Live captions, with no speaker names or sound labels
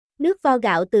Nước vo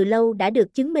gạo từ lâu đã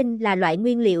được chứng minh là loại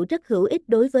nguyên liệu rất hữu ích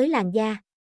đối với làn da.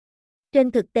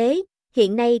 Trên thực tế,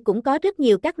 hiện nay cũng có rất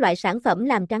nhiều các loại sản phẩm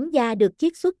làm trắng da được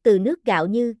chiết xuất từ nước gạo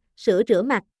như sữa rửa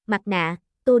mặt, mặt nạ,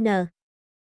 toner.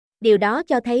 Điều đó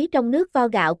cho thấy trong nước vo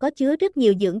gạo có chứa rất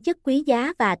nhiều dưỡng chất quý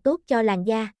giá và tốt cho làn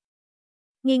da.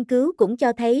 Nghiên cứu cũng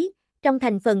cho thấy, trong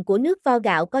thành phần của nước vo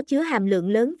gạo có chứa hàm lượng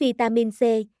lớn vitamin C,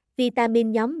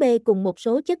 vitamin nhóm B cùng một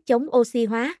số chất chống oxy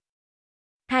hóa.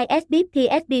 Thai SBIP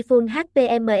TSB Full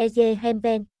HPMEG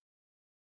Hemven